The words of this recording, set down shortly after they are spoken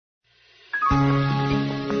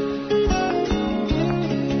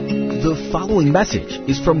The following message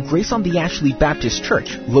is from Grace on the Ashley Baptist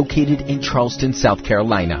Church, located in Charleston, South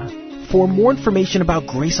Carolina. For more information about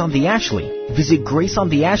Grace on the Ashley, visit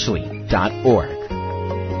graceontheashley.org.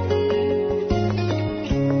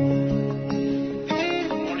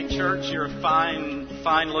 Good morning, church. You're a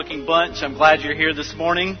fine-looking bunch. I'm glad you're here this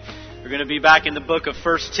morning. We're going to be back in the book of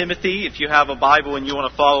 1 Timothy. If you have a Bible and you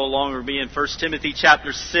want to follow along, we'll be in 1 Timothy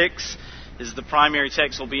chapter 6. Is the primary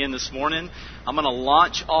text we'll be in this morning. I'm going to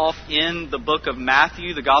launch off in the book of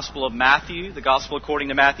Matthew, the Gospel of Matthew, the Gospel according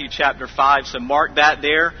to Matthew chapter 5. So mark that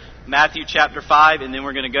there, Matthew chapter 5, and then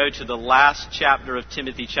we're going to go to the last chapter of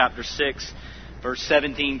Timothy chapter 6, verse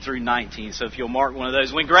 17 through 19. So if you'll mark one of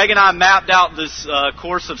those. When Greg and I mapped out this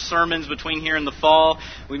course of sermons between here and the fall,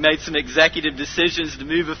 we made some executive decisions to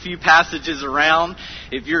move a few passages around.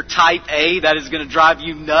 If you're type A, that is going to drive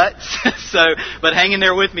you nuts. But hang in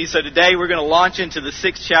there with me. So today we're going to launch into the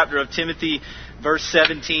 6th chapter of Timothy, verse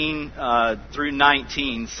 17 through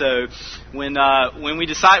 19. So when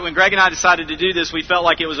Greg and I decided to do this, we felt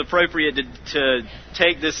like it was appropriate to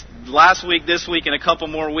take this last week, this week, and a couple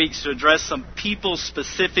more weeks to address some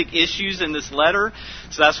people-specific issues in this letter.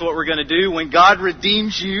 So that's what we're going to do. When God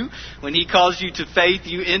redeems you, when He calls you to faith,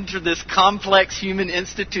 you enter this complex human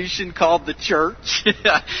institution called the church.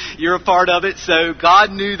 You're a part of it. So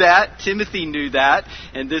God knew that. Timothy knew that.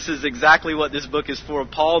 And this is exactly what this book is for.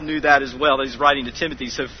 Paul knew that as well. He's writing to Timothy.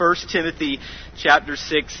 So 1 Timothy chapter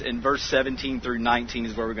 6 and verse 17 through 19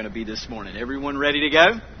 is where we're going to be this morning. Everyone ready to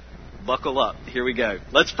go? Buckle up. Here we go.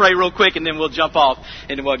 Let's pray real quick and then we'll jump off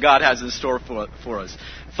into what God has in store for us.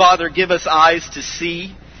 Father, give us eyes to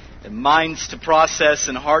see, and minds to process,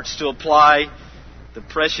 and hearts to apply the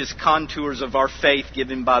precious contours of our faith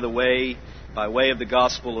given by way of the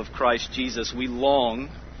gospel of Christ Jesus. We long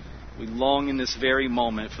in this very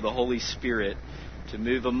moment for the Holy Spirit to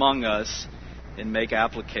move among us and make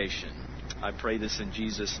application. I pray this in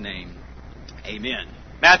Jesus' name. Amen.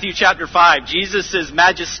 Matthew chapter 5, Jesus'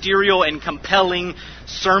 magisterial and compelling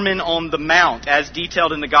Sermon on the Mount, as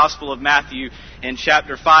detailed in the Gospel of Matthew in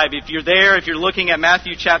chapter 5. If you're there, if you're looking at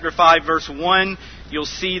Matthew chapter 5, verse 1, you'll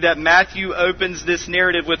see that Matthew opens this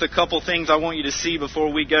narrative with a couple things I want you to see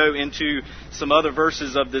before we go into some other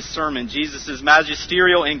verses of this sermon. Jesus'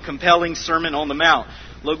 magisterial and compelling Sermon on the Mount.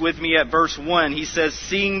 Look with me at verse 1. He says,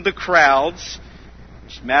 seeing the crowds...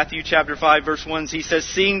 Matthew chapter 5 verse 1, he says,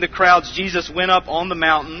 seeing the crowds, Jesus went up on the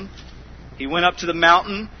mountain. He went up to the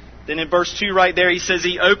mountain. Then in verse 2 right there, he says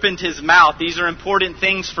he opened his mouth. These are important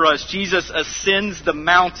things for us. Jesus ascends the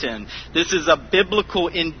mountain. This is a biblical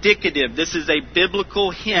indicative. This is a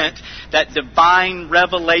biblical hint that divine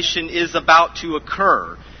revelation is about to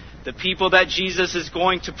occur. The people that Jesus is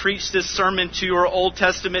going to preach this sermon to are Old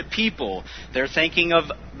Testament people. They're thinking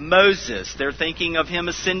of Moses. They're thinking of him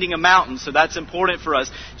ascending a mountain. So that's important for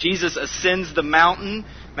us. Jesus ascends the mountain.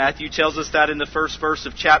 Matthew tells us that in the first verse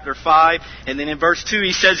of chapter 5. And then in verse 2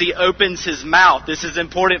 he says he opens his mouth. This is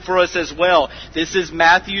important for us as well. This is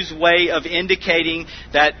Matthew's way of indicating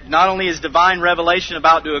that not only is divine revelation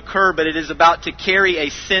about to occur, but it is about to carry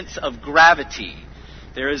a sense of gravity.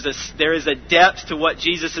 There is a depth to what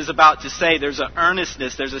Jesus is about to say. There's an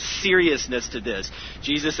earnestness. There's a seriousness to this.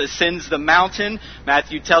 Jesus ascends the mountain.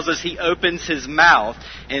 Matthew tells us he opens his mouth.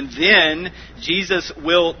 And then Jesus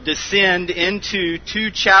will descend into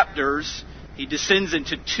 2 chapters. He descends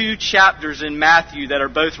into 2 chapters in Matthew that are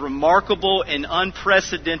both remarkable and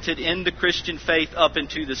unprecedented in the Christian faith up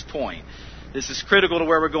until this point. This is critical to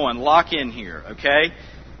where we're going. Lock in here, okay?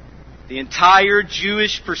 The entire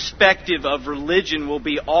Jewish perspective of religion will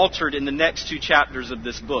be altered in the next 2 chapters of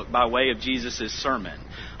this book by way of Jesus' sermon.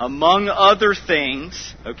 Among other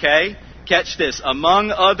things, okay, catch this,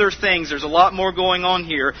 among other things, there's a lot more going on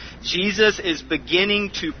here. Jesus is beginning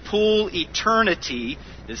to pull eternity.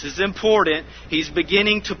 This is important. He's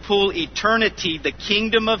beginning to pull eternity, the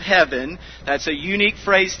kingdom of heaven. That's a unique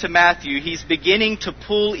phrase to Matthew. He's beginning to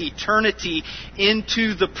pull eternity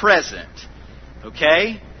into the present.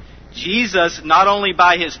 Okay? Jesus, not only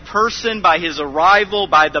by His person, by His arrival,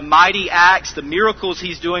 by the mighty acts, the miracles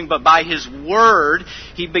He's doing, but by His Word,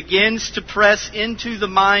 He begins to press into the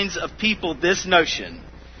minds of people this notion.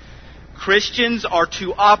 Christians are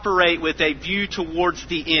to operate with a view towards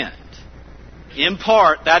the end. In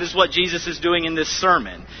part, that is what Jesus is doing in this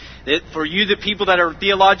sermon. That for you, the people that are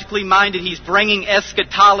theologically minded, He's bringing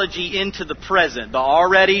eschatology into the present. The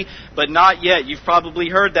already, but not yet. You've probably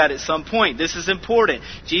heard that at some point. This is important.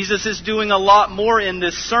 Jesus is doing a lot more in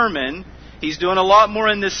this sermon. He's doing a lot more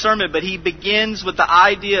in this sermon, but He begins with the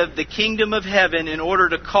idea of the kingdom of heaven in order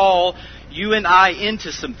to call you and I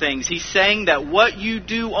into some things. He's saying that what you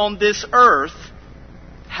do on this earth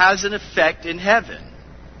has an effect in heaven.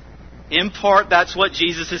 In part, that's what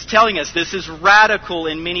Jesus is telling us. This is radical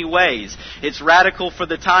in many ways. It's radical for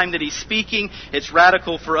the time that He's speaking. It's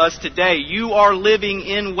radical for us today. You are living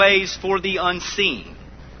in ways for the unseen.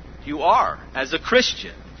 You are, as a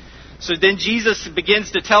Christian. So then Jesus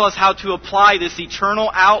begins to tell us how to apply this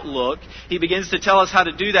eternal outlook. He begins to tell us how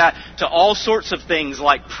to do that to all sorts of things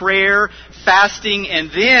like prayer, fasting, and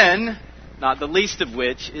then, not the least of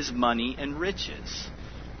which, is money and riches.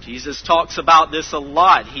 Jesus talks about this a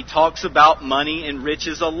lot. He talks about money and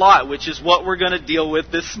riches a lot, which is what we're going to deal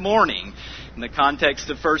with this morning in the context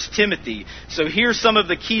of 1 Timothy. So here's some of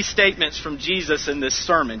the key statements from Jesus in this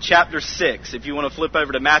sermon. Chapter 6, if you want to flip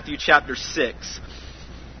over to Matthew chapter 6.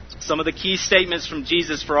 Some of the key statements from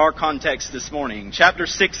Jesus for our context this morning. Chapter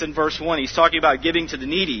 6 and verse 1, He's talking about giving to the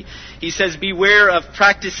needy. He says, "Beware of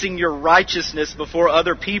practicing your righteousness before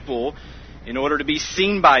other people in order to be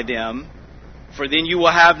seen by them. For then you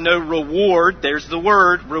will have no reward," there's the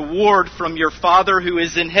word, reward, "from your Father who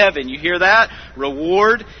is in heaven." You hear that?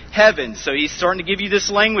 Reward, heaven. So He's starting to give you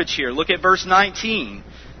this language here. Look at verse 19.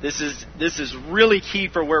 This is really key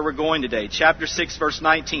for where we're going today. Chapter 6, verse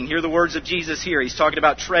 19. Hear the words of Jesus here. He's talking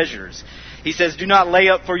about treasures. He says, "Do not lay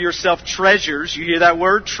up for yourself treasures," you hear that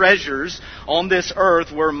word? Treasures, "on this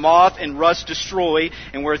earth where moth and rust destroy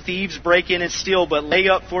and where thieves break in and steal, but lay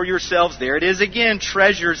up for yourselves," there it is again,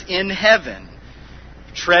 "treasures in heaven."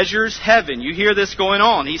 Treasures, heaven. You hear this going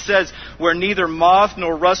on. He says, "Where neither moth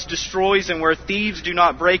nor rust destroys and where thieves do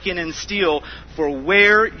not break in and steal. For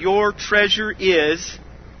where your treasure is,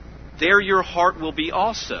 there your heart will be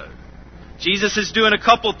also." Jesus is doing a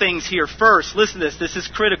couple things here. First, listen to this. This is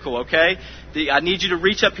critical, okay? I need you to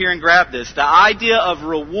reach up here and grab this. The idea of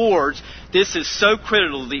rewards, this is so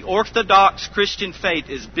critical. The Orthodox Christian faith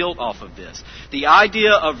is built off of this. The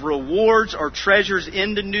idea of rewards or treasures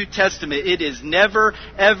in the New Testament, it is never,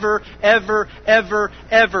 ever, ever, ever,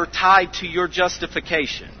 ever tied to your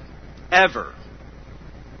justification. Ever.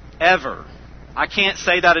 Ever. I can't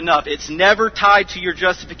say that enough. It's never tied to your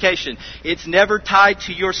justification. It's never tied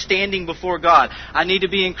to your standing before God. I need to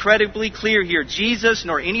be incredibly clear here. Jesus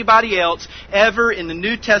nor anybody else ever in the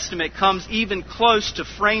New Testament comes even close to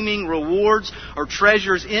framing rewards or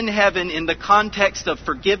treasures in heaven in the context of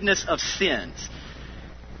forgiveness of sins.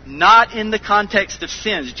 Not in the context of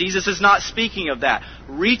sins. Jesus is not speaking of that.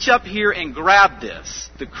 Reach up here and grab this.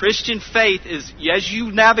 The Christian faith is, as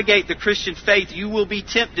you navigate the Christian faith, you will be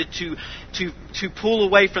tempted to pull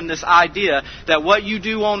away from this idea that what you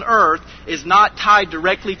do on earth is not tied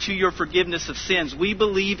directly to your forgiveness of sins. We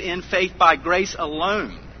believe in faith by grace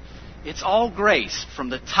alone. It's all grace from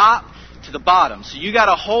the top to the bottom. So you got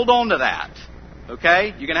to hold on to that. Okay?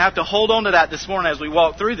 You're going to have to hold on to that this morning as we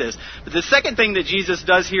walk through this. But the second thing that Jesus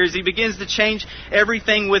does here is He begins to change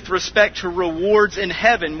everything with respect to rewards in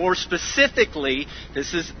heaven. More specifically,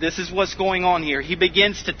 this is what's going on here. He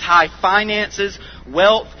begins to tie finances,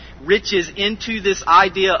 wealth, riches into this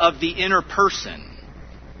idea of the inner person.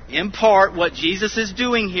 In part, what Jesus is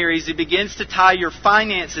doing here is He begins to tie your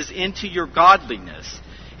finances into your godliness,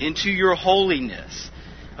 into your holiness.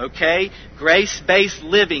 Okay? Grace-based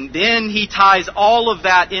living. Then He ties all of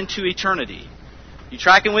that into eternity. You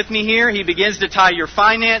tracking with me here? He begins to tie your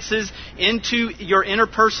finances into your inner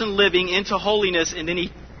person living, into holiness, and then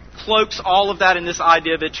He cloaks all of that in this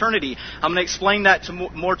idea of eternity. I'm going to explain that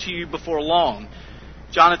more to you before long.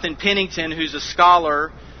 Jonathan Pennington, who's a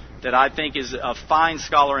scholar that I think is a fine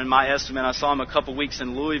scholar in my estimate. I saw him a couple weeks ago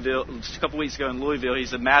in Louisville.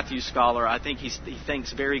 He's a Matthew scholar. I think he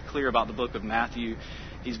thinks very clear about the book of Matthew.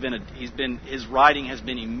 His writing has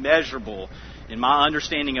been immeasurable in my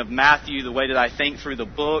understanding of Matthew, the way that I think through the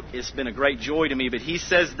book. It's been a great joy to me. But he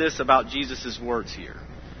says this about Jesus' words here.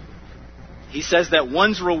 He says that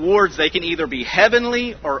one's rewards, they can either be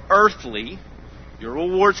heavenly or earthly. Your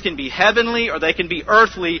rewards can be heavenly or they can be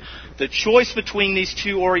earthly. The choice between these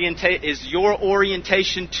two is your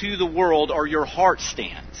orientation to the world or your heart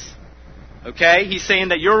stance. Okay? He's saying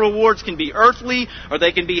that your rewards can be earthly or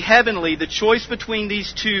they can be heavenly. The choice between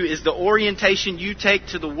these two is the orientation you take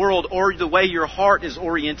to the world or the way your heart is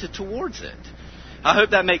oriented towards it. I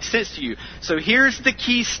hope that makes sense to you. So here's the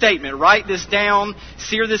key statement. Write this down.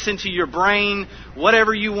 Sear this into your brain.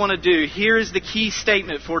 Whatever you want to do. Here's the key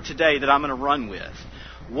statement for today that I'm going to run with.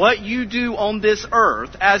 What you do on this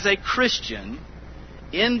earth as a Christian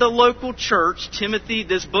in the local church, Timothy,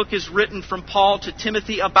 this book is written from Paul to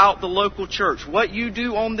Timothy about the local church. What you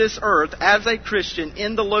do on this earth as a Christian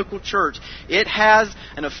in the local church, it has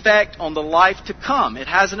an effect on the life to come. It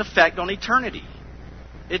has an effect on eternity.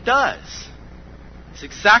 It does. It's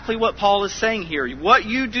exactly what Paul is saying here. What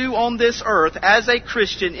you do on this earth as a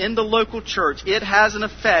Christian in the local church, it has an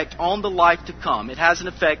effect on the life to come. It has an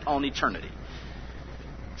effect on eternity.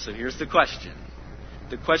 So here's the question.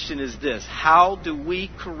 The question is this: how do we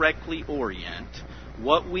correctly orient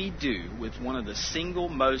what we do with one of the single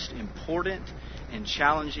most important and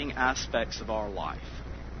challenging aspects of our life?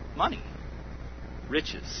 Money,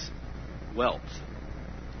 riches, wealth.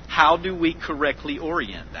 How do we correctly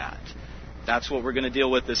orient that? That's what we're going to deal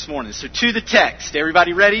with this morning. So to the text.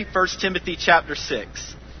 Everybody ready? 1 Timothy chapter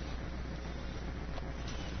 6.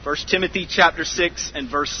 1 Timothy chapter 6 and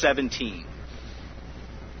verse 17.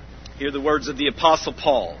 Hear the words of the Apostle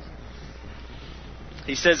Paul.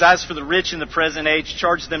 He says, "As for the rich in the present age,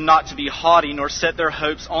 charge them not to be haughty, nor set their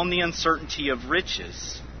hopes on the uncertainty of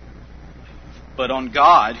riches, but on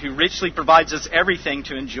God, who richly provides us everything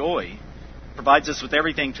to enjoy. Provides us with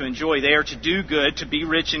everything to enjoy. They are to do good, to be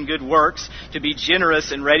rich in good works, to be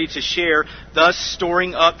generous and ready to share, thus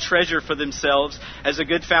storing up treasure for themselves as a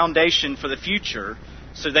good foundation for the future,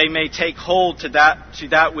 so they may take hold to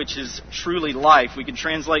that which is truly life." We can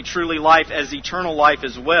translate truly life as eternal life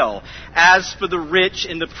as well. As for the rich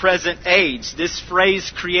in the present age, this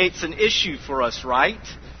phrase creates an issue for us, right?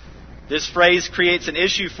 This phrase creates an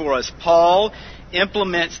issue for us. Paul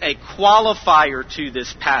implements a qualifier to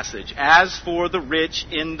this passage. As for the rich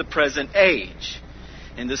in the present age.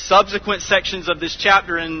 In the subsequent sections of this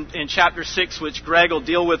chapter, in chapter 6, which Greg will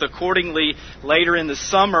deal with accordingly later in the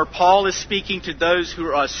summer, Paul is speaking to those who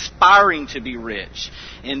are aspiring to be rich.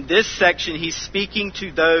 In this section, he's speaking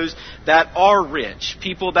to those that are rich,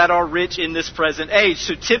 people that are rich in this present age.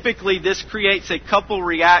 So typically, this creates a couple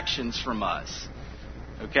reactions from us.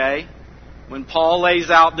 Okay? When Paul lays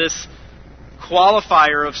out this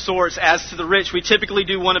qualifier of sorts as to the rich, we typically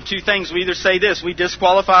do one of two things. We either say this: we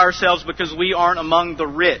disqualify ourselves because we aren't among the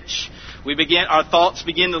rich. Our thoughts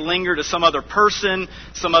begin to linger to some other person,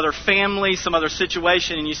 some other family, some other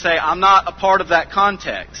situation, and you say, I'm not a part of that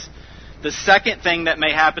context. The second thing that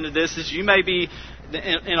may happen to this is you may be,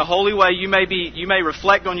 in a holy way, you may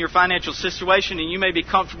reflect on your financial situation, and you may be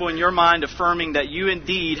comfortable in your mind affirming that you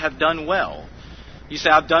indeed have done well. You say,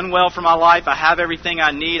 I've done well for my life. I have everything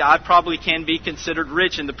I need. I probably can be considered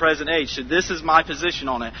rich in the present age. So this is my position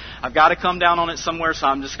on it. I've got to come down on it somewhere, so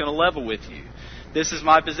I'm just going to level with you. This is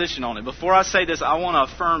my position on it. Before I say this, I want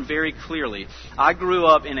to affirm very clearly. I grew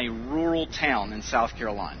up in a rural town in South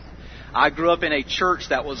Carolina. I grew up in a church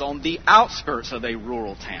that was on the outskirts of a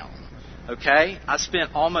rural town. Okay? I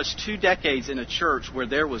spent almost 2 decades in a church where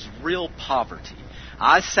there was real poverty.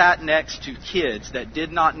 I sat next to kids that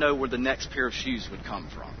did not know where the next pair of shoes would come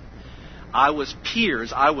from. I was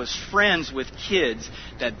friends with kids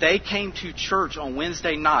that they came to church on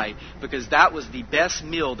Wednesday night because that was the best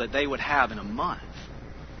meal that they would have in a month.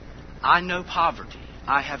 I know poverty.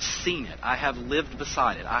 I have seen it. I have lived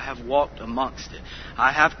beside it. I have walked amongst it.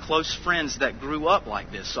 I have close friends that grew up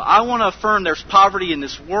like this. So I want to affirm there's poverty in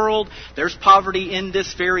this world. There's poverty in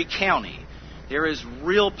this very county. There is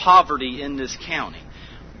real poverty in this county.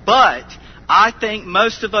 But I think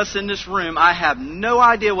most of us in this room, I have no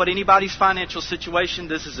idea what anybody's financial situation.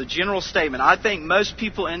 This is a general statement. I think most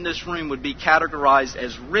people in this room would be categorized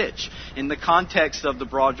as rich in the context of the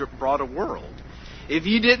broader world. If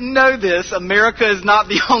you didn't know this, America is not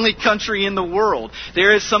the only country in the world.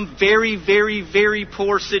 There is some very, very, very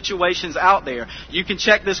poor situations out there. You can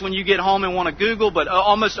check this when you get home and want to Google, but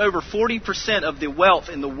almost over 40% of the wealth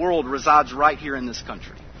in the world resides right here in this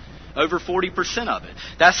country. Over 40% of it.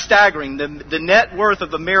 That's staggering. The net worth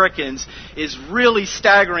of Americans is really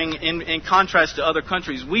staggering in contrast to other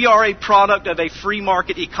countries. We are a product of a free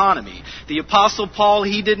market economy. The Apostle Paul,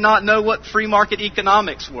 he did not know what free market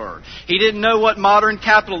economics were. He didn't know what modern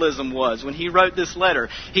capitalism was when he wrote this letter.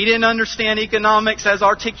 He didn't understand economics as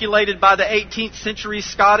articulated by the 18th century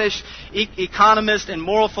Scottish economist and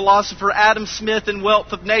moral philosopher Adam Smith in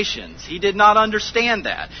Wealth of Nations. He did not understand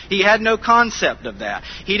that. He had no concept of that.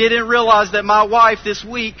 He didn't realize that my wife this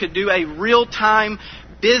week could do a real-time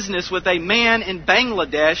business with a man in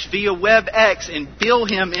Bangladesh via WebEx and bill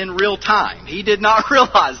him in real time. He did not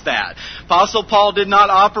realize that. Apostle Paul did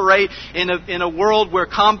not operate in a world where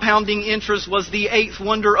compounding interest was the 8th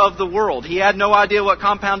wonder of the world. He had no idea what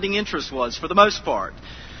compounding interest was for the most part.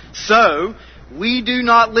 So, we do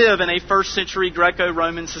not live in a first century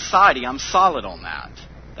Greco-Roman society. I'm solid on that.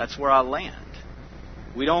 That's where I land.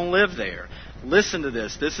 We don't live there. Listen to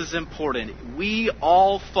this. This is important. We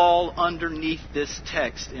all fall underneath this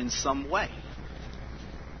text in some way.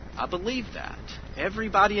 I believe that.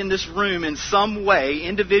 Everybody in this room in some way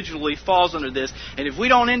individually falls under this. And if we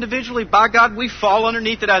don't individually, by God, we fall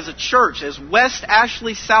underneath it as a church. As West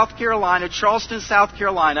Ashley, South Carolina, Charleston, South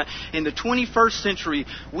Carolina, in the 21st century,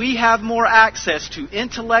 we have more access to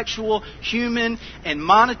intellectual, human, and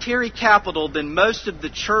monetary capital than most of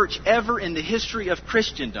the church ever in the history of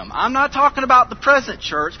Christendom. I'm not talking about the present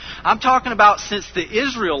church. I'm talking about since the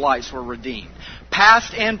Israelites were redeemed.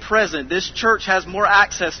 Past and present, this church has more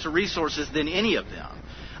access to resources than any of them.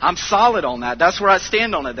 I'm solid on that. That's where I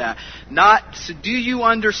stand on that. So do you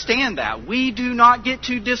understand that? We do not get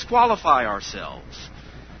to disqualify ourselves.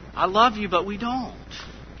 I love you, but we don't.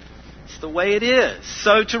 It's the way it is.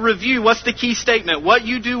 So to review, what's the key statement? What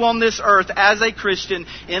you do on this earth as a Christian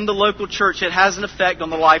in the local church, it has an effect on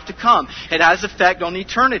the life to come. It has effect on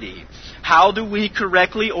eternity. How do we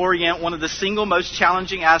correctly orient one of the single most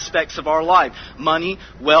challenging aspects of our life? Money,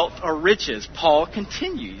 wealth, or riches? Paul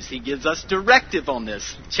continues. He gives us directive on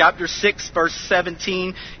this. Chapter 6, verse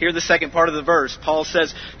 17. Here the second part of the verse. Paul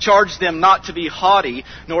says, "Charge them not to be haughty,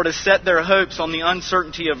 nor to set their hopes on the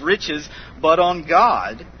uncertainty of riches, but on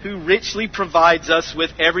God, who richly provides us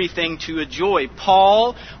with everything to enjoy."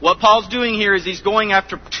 What Paul's doing here is he's going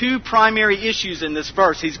after two primary issues in this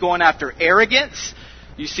verse. He's going after arrogance.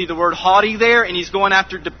 You see the word haughty there, and he's going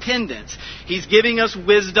after dependence. He's giving us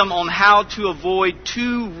wisdom on how to avoid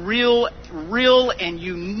two real and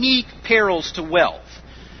unique perils to wealth.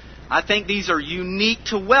 I think these are unique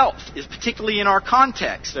to wealth, particularly in our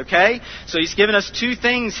context, okay? So he's given us two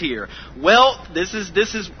things here. Wealth,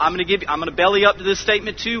 I'm going to belly up to this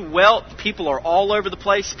statement too. Wealth, people are all over the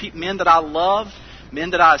place. Men that I love,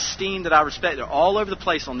 men that I esteem, that I respect, they're all over the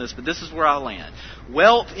place on this, but this is where I land.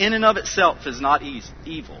 Wealth in and of itself is not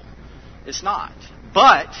evil. It's not.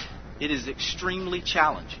 But it is extremely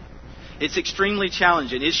challenging. It's extremely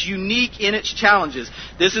challenging. It's unique in its challenges.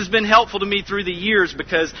 This has been helpful to me through the years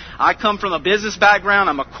because I come from a business background.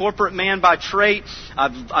 I'm a corporate man by trade.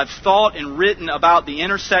 I've thought and written about the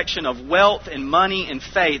intersection of wealth and money and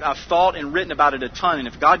faith. I've thought and written about it a ton. And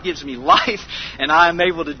if God gives me life and I am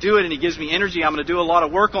able to do it and He gives me energy, I'm going to do a lot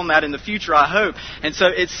of work on that in the future, I hope. And so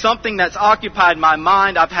it's something that's occupied my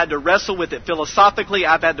mind. I've had to wrestle with it philosophically.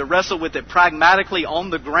 I've had to wrestle with it pragmatically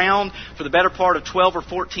on the ground for the better part of 12 or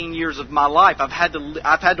 14 years of my life. I've had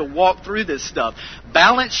to walk through this stuff.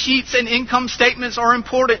 Balance sheets and income statements are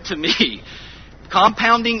important to me.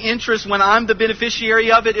 Compounding interest when I'm the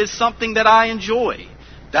beneficiary of it is something that I enjoy.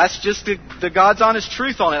 That's just the God's honest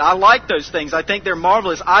truth on it. I like those things. I think they're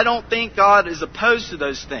marvelous. I don't think God is opposed to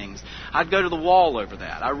those things. I'd go to the wall over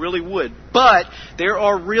that. I really would. But there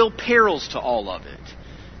are real perils to all of it.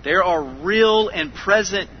 There are real and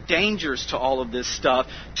present dangers to all of this stuff,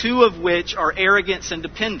 two of which are arrogance and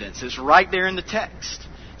dependence. It's right there in the text.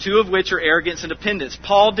 Two of which are arrogance and dependence.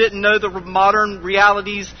 Paul didn't know the modern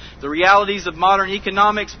realities, the realities of modern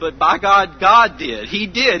economics, but by God, God did. He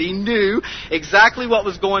did. He knew exactly what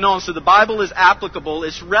was going on. So the Bible is applicable.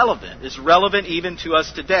 It's relevant. It's relevant even to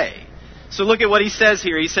us today. So look at what he says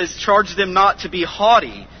here. He says, "Charge them not to be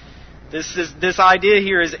haughty." This idea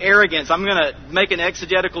here is arrogance. I'm going to make an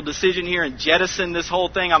exegetical decision here and jettison this whole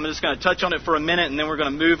thing. I'm just going to touch on it for a minute and then we're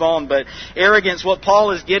going to move on. But arrogance, what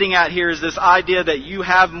Paul is getting at here is this idea that you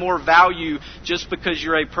have more value just because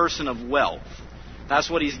you're a person of wealth. That's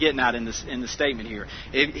what he's getting at in the statement here.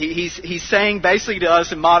 He's saying basically to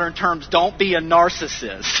us in modern terms, don't be a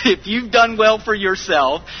narcissist. If you've done well for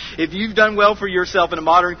yourself, in a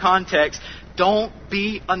modern context, don't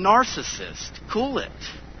be a narcissist. Cool it.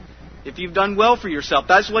 If you've done well for yourself,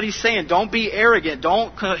 that's what he's saying. Don't be arrogant.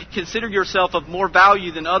 Don't consider yourself of more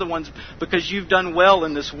value than other ones because you've done well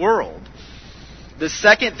in this world. The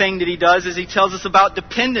second thing that he does is he tells us about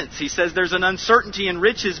dependence. He says there's an uncertainty in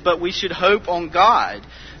riches, but we should hope on God.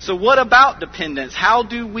 So what about dependence? How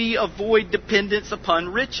do we avoid dependence upon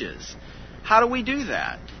riches? How do we do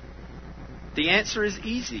that? The answer is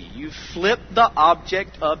easy. You flip the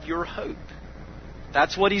object of your hope.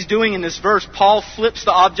 That's what he's doing in this verse. Paul flips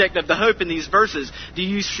the object of the hope in these verses. Do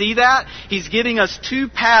you see that? He's giving us two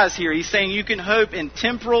paths here. He's saying you can hope in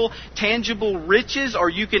temporal, tangible riches, or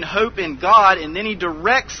you can hope in God, and then he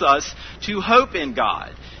directs us to hope in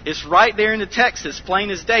God. It's right there in the text. It's plain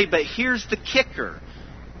as day. But here's the kicker.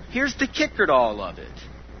 Here's the kicker to all of it.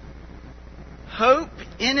 Hope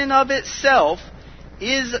in and of itself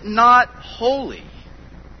is not holy.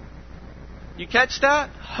 You catch that?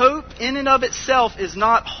 Hope in and of itself is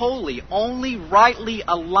not holy. Only rightly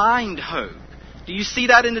aligned hope. Do you see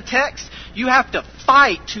that in the text? You have to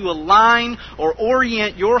fight to align or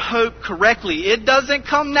orient your hope correctly. It doesn't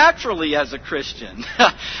come naturally as a Christian.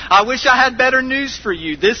 I wish I had better news for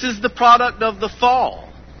you. This is the product of the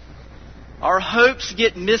fall. Our hopes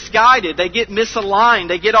get misguided. They get misaligned.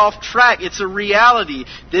 They get off track. It's a reality.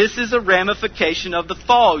 This is a ramification of the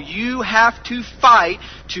fall. You have to fight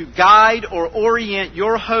to guide or orient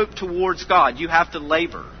your hope towards God. You have to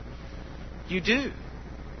labor. You do.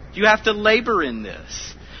 You have to labor in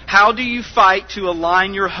this. How do you fight to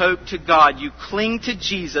align your hope to God? You cling to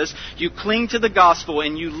Jesus, you cling to the gospel,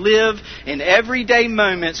 and you live in everyday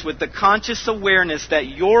moments with the conscious awareness that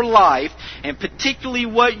your life, and particularly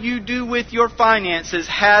what you do with your finances,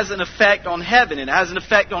 has an effect on heaven. It has an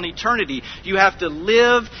effect on eternity. You have to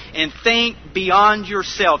live and think beyond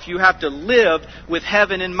yourself. You have to live with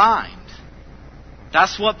heaven in mind.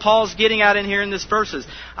 That's what Paul's getting at in here in these verses.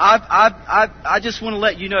 I just want to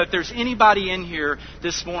let you know, if there's anybody in here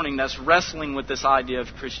this morning that's wrestling with this idea of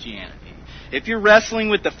Christianity, if you're wrestling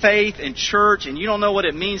with the faith and church and you don't know what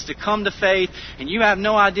it means to come to faith and you have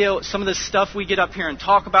no idea what some of this stuff we get up here and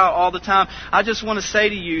talk about all the time, I just want to say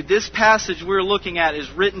to you, this passage we're looking at is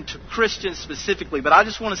written to Christians specifically, but I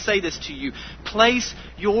just want to say this to you. Place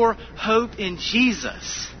your hope in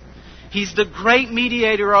Jesus. He's the great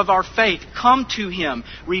mediator of our faith. Come to Him.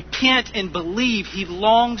 Repent and believe. He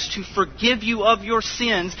longs to forgive you of your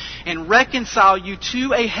sins and reconcile you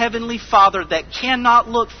to a heavenly Father that cannot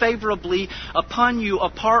look favorably upon you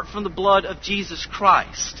apart from the blood of Jesus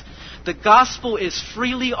Christ. The gospel is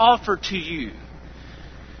freely offered to you,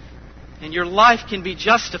 and your life can be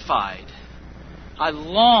justified. I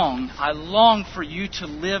long for you to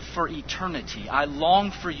live for eternity. I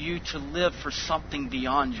long for you to live for something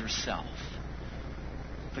beyond yourself.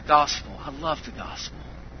 The gospel. I love the gospel.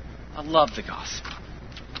 I love the gospel.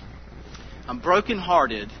 I'm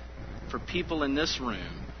brokenhearted for people in this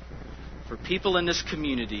room, for people in this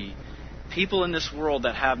community, people in this world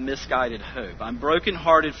that have misguided hope. I'm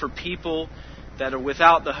brokenhearted for people that are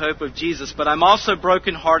without the hope of Jesus. But I'm also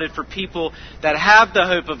brokenhearted for people that have the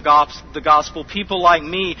hope of the gospel, people like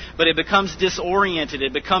me, but it becomes disoriented.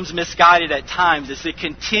 It becomes misguided at times. It's a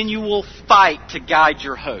continual fight to guide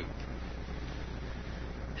your hope.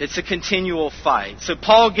 It's a continual fight. So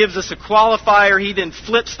Paul gives us a qualifier. He then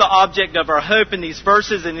flips the object of our hope in these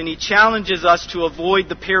verses, and then he challenges us to avoid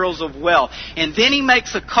the perils of wealth. And then he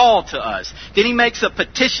makes a call to us. Then he makes a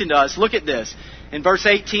petition to us. Look at this. In verse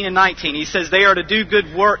 18 and 19, he says, they are to do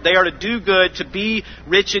good work, they are to do good, to be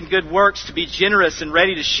rich in good works, to be generous and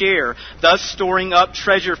ready to share, thus storing up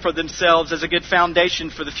treasure for themselves as a good foundation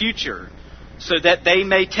for the future, so that they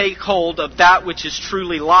may take hold of that which is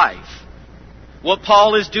truly life. What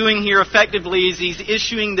Paul is doing here effectively is he's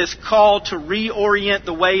issuing this call to reorient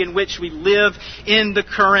the way in which we live in the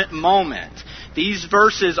current moment. These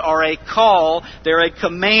verses are a call, they're a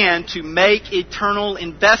command to make eternal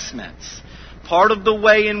investments. Part of the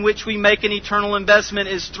way in which we make an eternal investment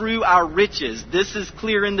is through our riches. This is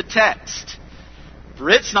clear in the text.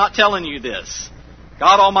 Brit's not telling you this.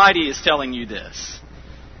 God Almighty is telling you this.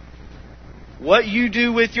 What you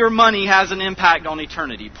do with your money has an impact on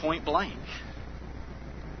eternity. Point blank.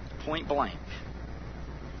 Point blank.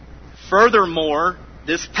 Furthermore,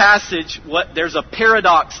 this passage, there's a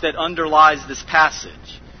paradox that underlies this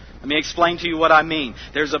passage. Let me explain to you what I mean.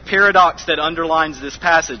 There's a paradox that underlines this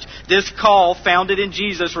passage. This call, founded in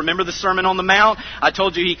Jesus, remember the Sermon on the Mount? I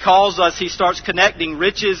told you He calls us, He starts connecting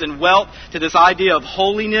riches and wealth to this idea of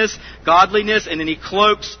holiness, godliness, and then He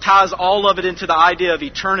ties all of it into the idea of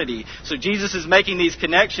eternity. So Jesus is making these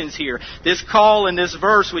connections here. This call in this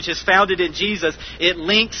verse, which is founded in Jesus, it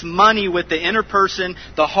links money with the inner person,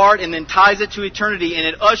 the heart, and then ties it to eternity, and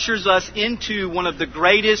it ushers us into one of the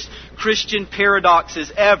greatest Christian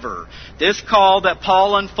paradoxes ever. This call that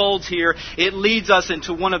Paul unfolds here, it leads us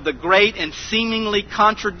into one of the great and seemingly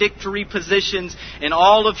contradictory positions in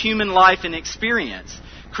all of human life and experience.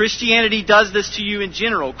 Christianity does this to you in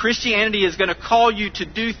general. Christianity is going to call you to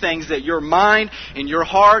do things that your mind and your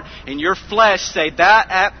heart and your flesh say,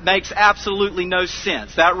 that makes absolutely no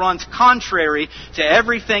sense. That runs contrary to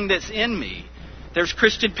everything that's in me. There's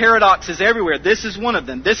Christian paradoxes everywhere. This is one of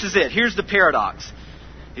them. This is it. Here's the paradox.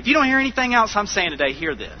 If you don't hear anything else I'm saying today,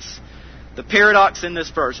 hear this. The paradox in this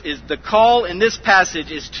verse is the call in this passage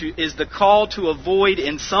is the call to avoid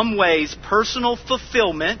in some ways personal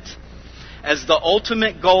fulfillment as the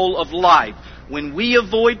ultimate goal of life. When we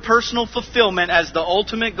avoid personal fulfillment as the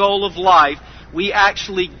ultimate goal of life, we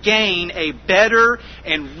actually gain a better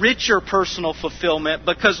and richer personal fulfillment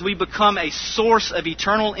because we become a source of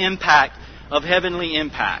eternal impact, of heavenly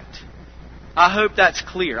impact. I hope that's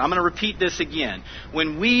clear. I'm going to repeat this again.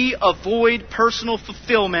 When we avoid personal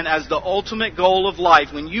fulfillment as the ultimate goal of life,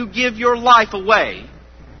 when you give your life away,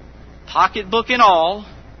 pocketbook and all,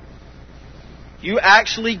 You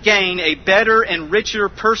actually gain a better and richer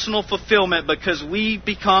personal fulfillment because we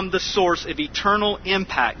become the source of eternal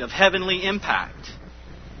impact, of heavenly impact.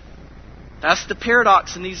 That's the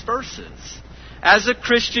paradox in these verses. As a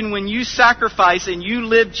Christian, when you sacrifice and you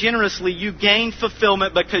live generously, you gain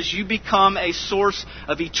fulfillment because you become a source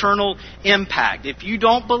of eternal impact. If you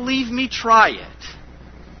don't believe me, try it.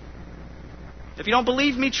 If you don't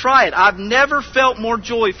believe me, try it. I've never felt more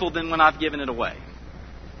joyful than when I've given it away.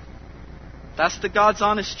 That's the God's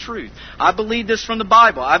honest truth. I believe this from the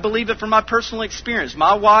Bible. I believe it from my personal experience.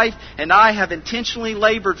 My wife and I have intentionally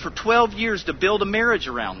labored for 12 years to build a marriage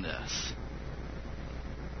around this.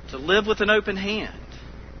 To live with an open hand.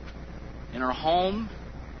 In our home,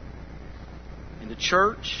 in the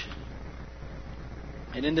church,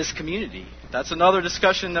 and in this community. That's another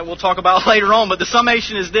discussion that we'll talk about later on. But the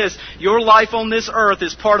summation is this. Your life on this earth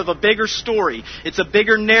is part of a bigger story. It's a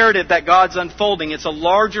bigger narrative that God's unfolding. It's a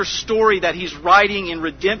larger story that He's writing in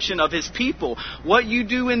redemption of His people. What you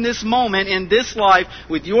do in this moment, in this life,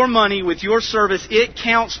 with your money, with your service, it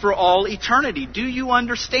counts for all eternity. Do you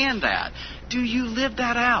understand that? Do you live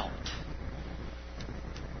that out?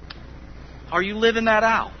 Are you living that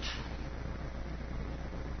out?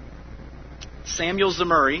 Samuel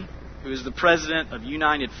Zemurray, who is the president of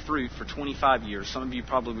United Fruit for 25 years. Some of you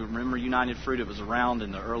probably remember United Fruit. It was around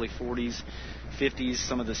in the early 40s, 50s,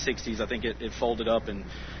 some of the 60s. I think it folded up and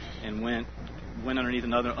went underneath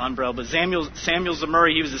another umbrella. But Samuel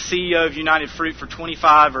Zemurray, he was the CEO of United Fruit for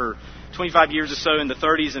 25 years or so in the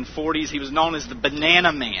 30s and 40s. He was known as the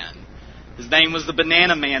Banana Man. His name was the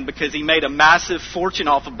Banana Man because he made a massive fortune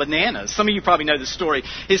off of bananas. Some of you probably know the story.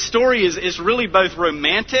 His story is really both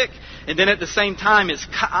romantic and then at the same time,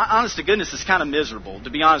 honest to goodness, it's kind of miserable, to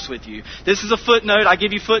be honest with you. This is a footnote. I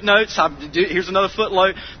give you footnotes. Here's another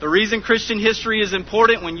footnote. The reason Christian history is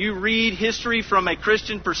important, when you read history from a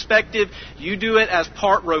Christian perspective, you do it as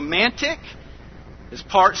part romantic, as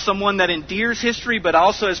part someone that endears history, but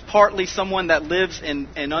also as partly someone that lives and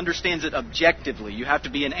understands it objectively. You have to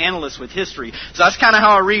be an analyst with history. So that's kind of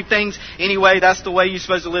how I read things. Anyway, that's the way you're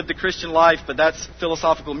supposed to live the Christian life, but that's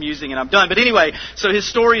philosophical musing and I'm done. But anyway, so his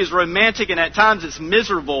story is romantic and at times it's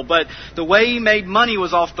miserable, but the way he made money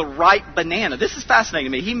was off the ripe banana. This is fascinating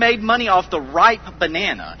to me. He made money off the ripe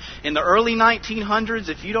banana. In the early 1900s,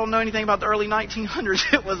 if you don't know anything about the early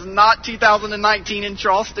 1900s, it was not 2019 in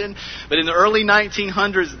Charleston, but in the early 1900s,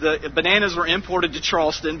 the bananas were imported to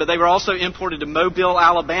Charleston, but they were also imported to Mobile,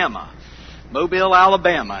 Alabama. Mobile,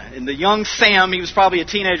 Alabama. And the young Sam, he was probably a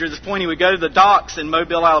teenager at this point, he would go to the docks in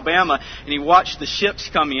Mobile, Alabama, and he watched the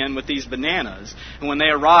ships come in with these bananas. And when they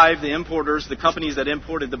arrived, the importers, the companies that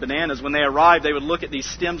imported the bananas, when they arrived, they would look at these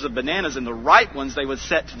stems of bananas, and the ripe ones they would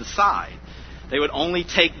set to the side. They would only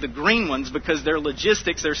take the green ones because their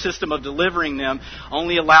logistics, their system of delivering them,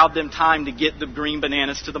 only allowed them time to get the green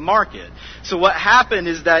bananas to the market. So what happened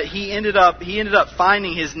is that he ended up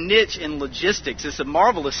finding his niche in logistics. It's a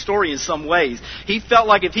marvelous story in some ways. He felt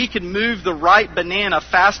like if he could move the right banana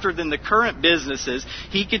faster than the current businesses,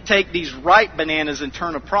 he could take these ripe bananas and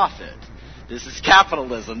turn a profit. This is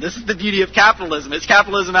capitalism. This is the beauty of capitalism. It's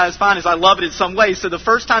capitalism at its finest. I love it in some ways. So the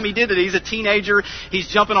first time he did it, he's a teenager. He's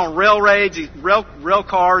jumping on railroads, rail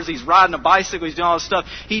cars. He's riding a bicycle. He's doing all this stuff.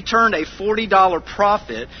 He turned a $40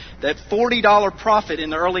 profit. That $40 profit in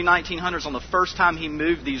the early 1900s on the first time he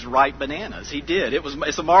moved these ripe bananas. He did.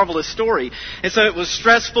 It's a marvelous story. And so it was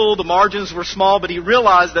stressful. The margins were small, but he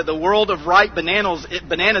realized that the world of ripe bananas,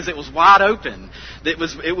 it was wide open. It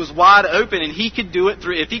was wide open, and he could do it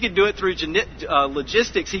through. If he could do it through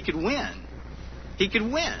logistics, he could win. He could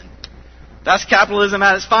win. That's capitalism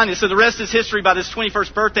at its finest. So the rest is history. By his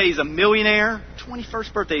 21st birthday, he's a millionaire.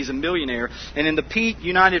 21st birthday, he's a millionaire. And in the peak,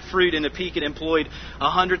 United Fruit, in the peak, it employed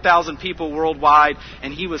 100,000 people worldwide.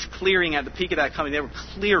 And he was clearing, at the peak of that company,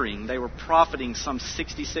 they were profiting some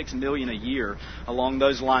 $66 million a year along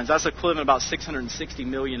those lines. That's equivalent to about $660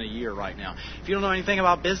 million a year right now. If you don't know anything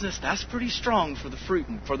about business, that's pretty strong for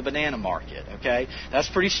the banana market, okay? That's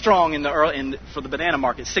pretty strong for the banana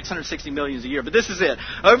market, $660 million a year. But this is it.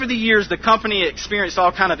 Over the years, the company experienced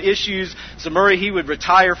all kind of issues. Zemurray, he would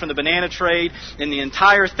retire from the banana trade, and the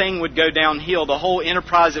entire thing would go downhill. The whole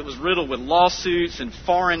enterprise, it was riddled with lawsuits and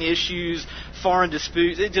foreign issues, foreign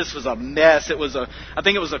disputes. It just was a mess. I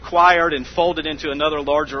think it was acquired and folded into another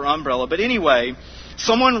larger umbrella. But anyway,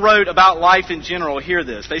 someone wrote about life in general. Hear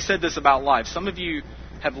this. They said this about life. Some of you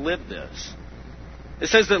have lived this. It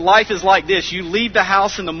says that life is like this. You leave the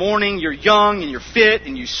house in the morning, you're young and you're fit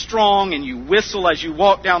and you're strong and you whistle as you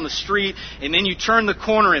walk down the street, and then you turn the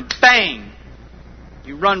corner and bang!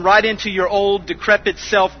 You run right into your old decrepit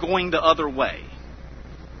self going the other way.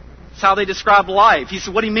 It's how they describe life. He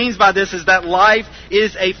said what he means by this is that life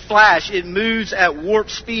is a flash. It moves at warp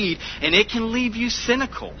speed, and it can leave you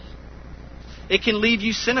cynical. It can leave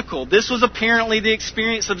you cynical. This was apparently the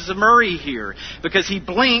experience of Zemuri here, because he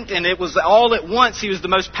blinked and it was all at once. He was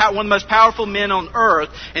one of the most powerful men on earth,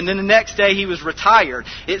 and then the next day he was retired.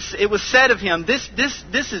 It was said of him, this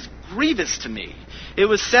is grievous to me. It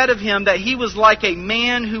was said of him that he was like a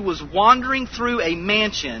man who was wandering through a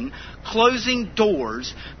mansion, closing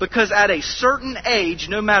doors, because at a certain age,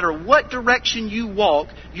 no matter what direction you walk,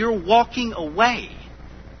 you're walking away.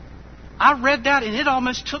 I read that and it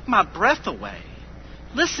almost took my breath away.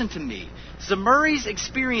 Listen to me. Zemuri's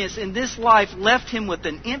experience in this life left him with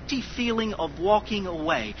an empty feeling of walking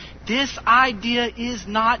away. This idea is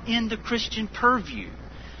not in the Christian purview.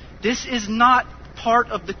 This is not part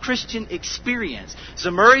of the Christian experience.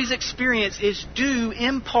 Zemuri's experience is due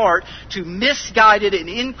in part to misguided and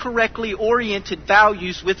incorrectly oriented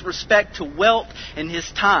values with respect to wealth and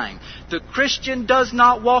his time. The Christian does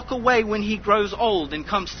not walk away when he grows old and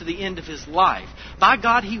comes to the end of his life. By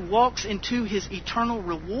God, he walks into his eternal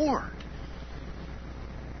reward.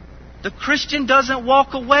 The Christian doesn't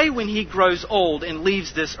walk away when he grows old and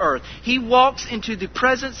leaves this earth. He walks into the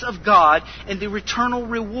presence of God and the eternal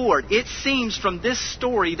reward. It seems from this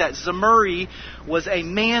story that Zemuri was a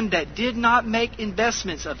man that did not make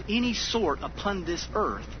investments of any sort upon this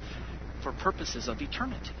earth for purposes of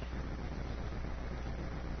eternity.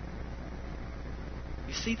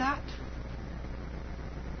 You see that?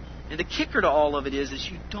 And the kicker to all of it is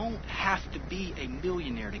you don't have to be a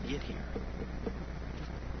millionaire to get here.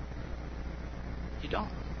 You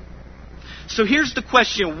don't. So here's the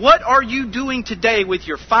question. What are you doing today with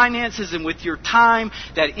your finances and with your time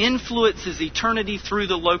that influences eternity through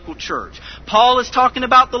the local church? Paul is talking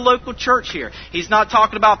about the local church here. He's not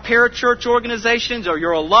talking about parachurch organizations or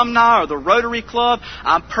your alumni or the Rotary Club.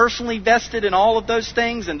 I'm personally vested in all of those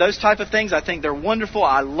things and those type of things. I think they're wonderful.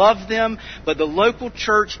 I love them. But the local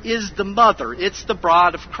church is the mother. It's the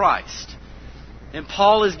bride of Christ. And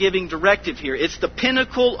Paul is giving directive here. It's the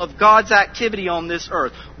pinnacle of God's activity on this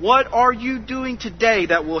earth. What are you doing today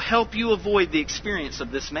that will help you avoid the experience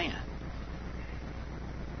of this man?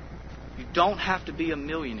 You don't have to be a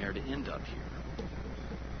millionaire to end up here.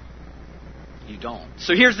 You don't.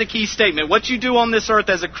 So here's the key statement. What you do on this earth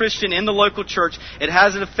as a Christian in the local church, it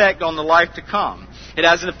has an effect on the life to come. It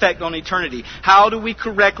has an effect on eternity. How do we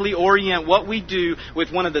correctly orient what we do with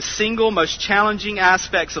one of the single most challenging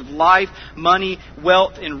aspects of life, money,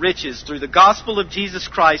 wealth, and riches? Through the gospel of Jesus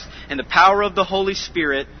Christ and the power of the Holy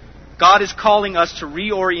Spirit, God is calling us to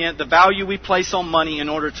reorient the value we place on money in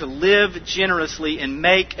order to live generously and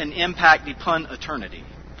make an impact upon eternity.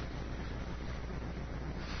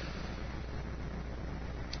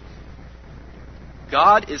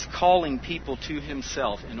 God is calling people to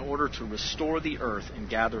Himself in order to restore the earth and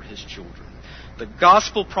gather His children. The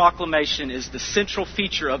gospel proclamation is the central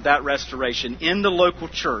feature of that restoration in the local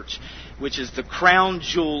church, which is the crown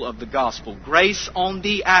jewel of the gospel. Grace on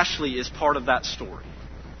Thee, Ashley, is part of that story.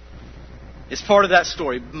 It's part of that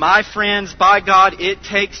story. My friends, by God, it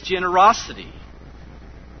takes generosity.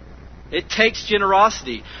 It takes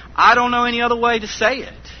generosity. I don't know any other way to say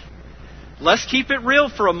it. Let's keep it real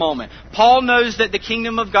for a moment. Paul knows that the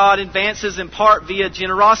kingdom of God advances in part via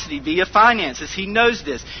generosity, via finances. He knows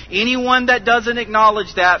this. Anyone that doesn't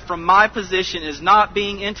acknowledge that from my position is not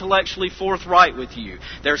being intellectually forthright with you.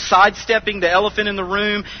 They're sidestepping the elephant in the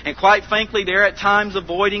room, and quite frankly, they're at times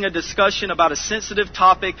avoiding a discussion about a sensitive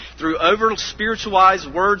topic through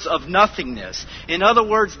over-spiritualized words of nothingness. In other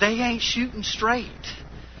words, they ain't shooting straight.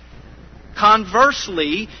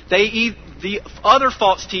 Conversely, the other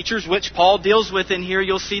false teachers, which Paul deals with in here,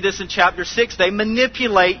 you'll see this in chapter 6, they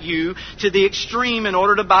manipulate you to the extreme in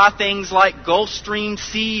order to buy things like Gulfstream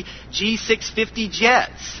C G650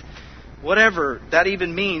 jets. Whatever that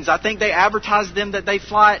even means. I think they advertise them that they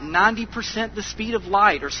fly at 90% the speed of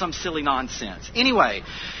light or some silly nonsense. Anyway,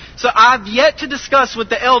 so I've yet to discuss with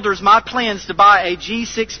the elders my plans to buy a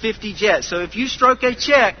G650 jet. So if you stroke a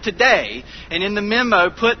check today and in the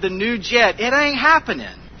memo put the new jet, it ain't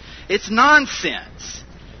happening. It's nonsense.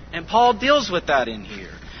 And Paul deals with that in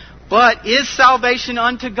here. But is salvation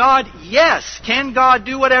unto God? Yes. Can God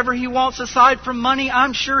do whatever He wants aside from money?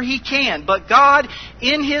 I'm sure He can. But God,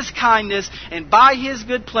 in His kindness and by His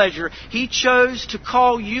good pleasure, He chose to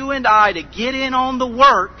call you and I to get in on the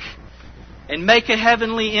work and make a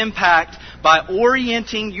heavenly impact by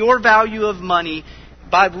orienting your value of money,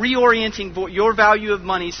 by reorienting your value of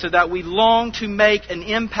money so that we long to make an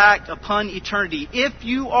impact upon eternity. If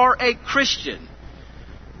you are a Christian,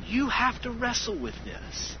 you have to wrestle with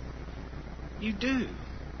this. You do.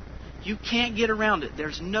 You can't get around it.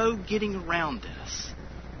 There's no getting around this.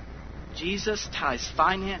 Jesus ties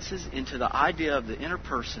finances into the idea of the inner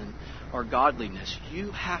person or godliness.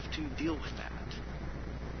 You have to deal with that.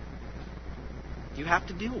 You have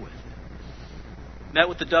to deal with it. Met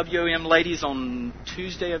with the WOM ladies on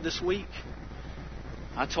Tuesday of this week.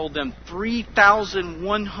 I told them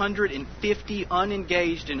 3,150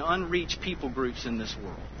 unengaged and unreached people groups in this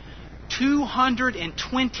world.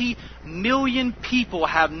 220 million people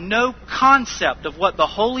have no concept of what the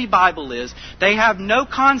Holy Bible is. They have no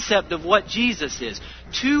concept of what Jesus is.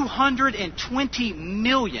 220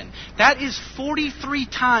 million. That is 43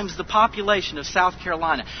 times the population of South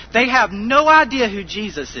Carolina. They have no idea who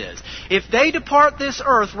Jesus is. If they depart this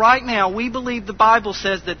earth right now, we believe the Bible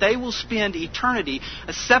says that they will spend eternity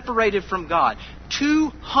separated from God.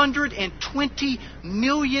 220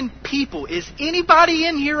 million people. Is anybody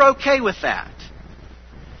in here okay with that?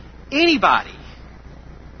 Anybody?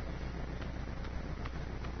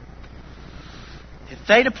 If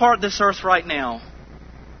they depart this earth right now,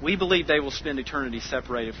 we believe they will spend eternity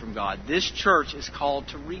separated from God. This church is called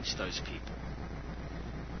to reach those people.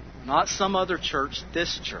 Not some other church,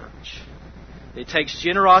 this church. It takes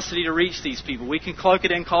generosity to reach these people. We can cloak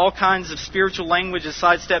it in all kinds of spiritual language and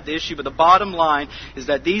sidestep the issue, but the bottom line is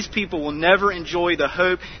that these people will never enjoy the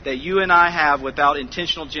hope that you and I have without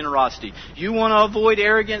intentional generosity. You want to avoid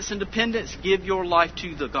arrogance and dependence? Give your life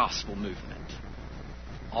to the gospel movement.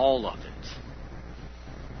 All of it.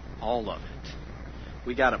 All of it.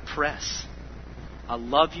 We got to press. I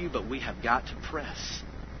love you, but we have got to press.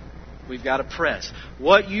 We've got to press.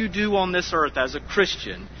 What you do on this earth as a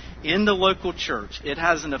Christian in the local church, it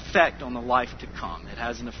has an effect on the life to come. It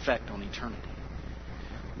has an effect on eternity.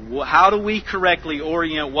 How do we correctly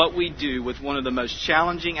orient what we do with one of the most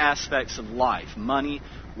challenging aspects of life, money,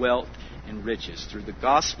 wealth, and riches? Through the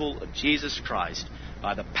gospel of Jesus Christ,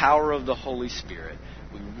 by the power of the Holy Spirit,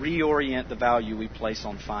 we reorient the value we place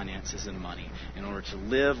on finances and money in order to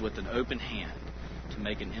live with an open hand to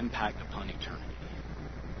make an impact upon eternity.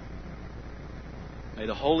 May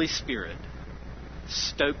the Holy Spirit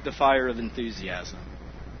stoke the fire of enthusiasm.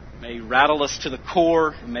 May He rattle us to the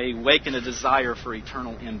core, and may He awaken a desire for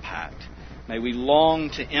eternal impact. May we long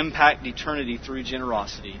to impact eternity through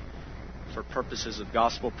generosity for purposes of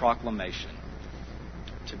gospel proclamation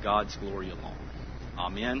to God's glory alone.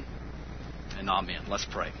 Amen and amen. Let's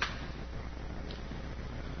pray.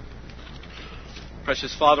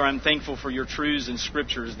 Precious Father, I'm thankful for your truths and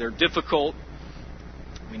scriptures. They're difficult.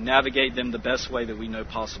 We navigate them the best way that we know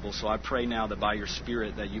possible. So I pray now that by your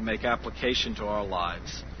Spirit that you make application to our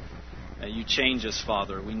lives. That you change us,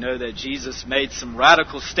 Father. We know that Jesus made some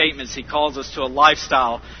radical statements. He calls us to a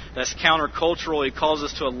lifestyle that's countercultural. He calls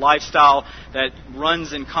us to a lifestyle that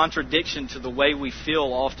runs in contradiction to the way we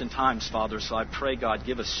feel oftentimes, Father. So I pray, God,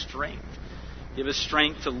 give us strength. Give us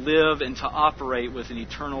strength to live and to operate with an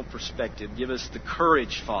eternal perspective. Give us the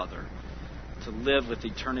courage, Father, to live with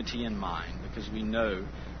eternity in mind, because we know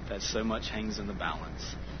that so much hangs in the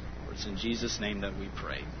balance. For it's in Jesus' name that we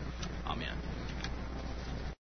pray. Amen.